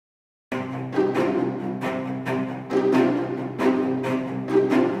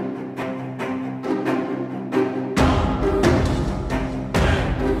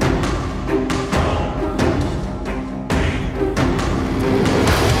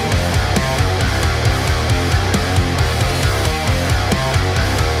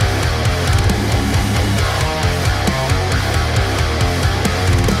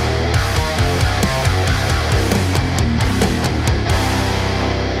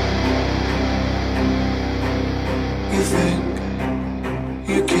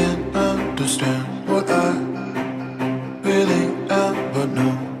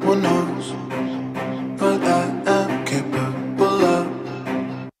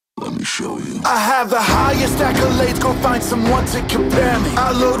let me show you. I have the highest accolades, go find someone to compare me.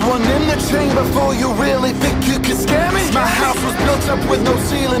 I load one in the chain before you really think you can scare me. My house was built up with no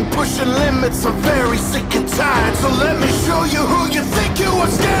ceiling, pushing limits. I'm very sick and tired, so let me show you who you think you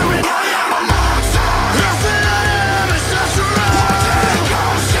are scaring. I am a monster. Nothing I am is just a man.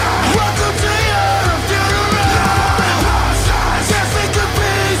 Welcome to your funeral. Yes, it could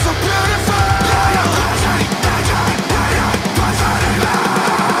be so beautiful.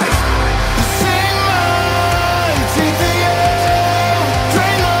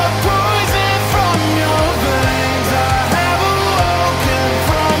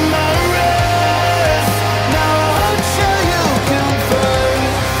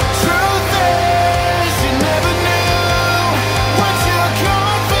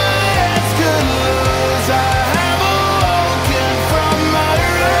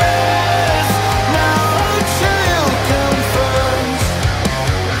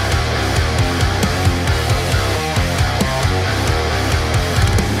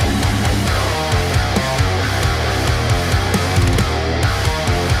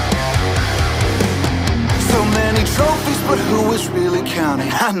 But who is really counting?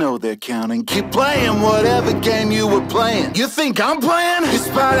 I know they're counting. Keep playing whatever game you were playing. You think I'm playing? You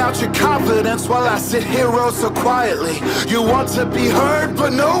spout out your confidence while I sit here oh so quietly. You want to be heard,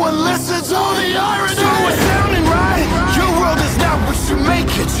 but no one listens. Oh, the irony. So it's sounding right. Your world is not what you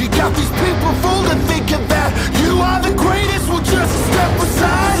make it. You got these people fooled and thinking that you are the greatest. Well, just step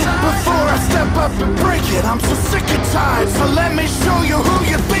aside before I step up and break it. I'm so sick and tired. So let me show you who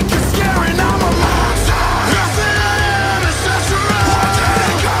you think you're scaring. I'm a monster. Nothing I am is just a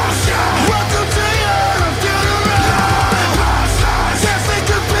welcome to your funeral. Yes, it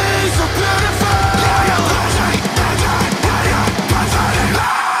could be so beautiful.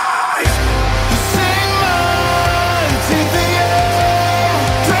 Sing my teeth in the air.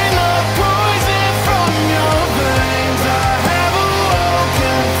 Drain the poison from your veins. I have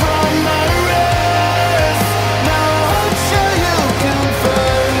awoken from my rest. Now I'm sure you can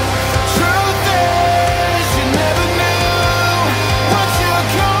face. Truth is, you never knew what your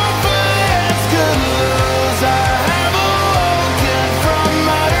confidence could lose. I have awoken from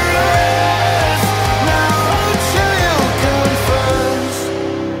my rest. Now I'm sure you confess.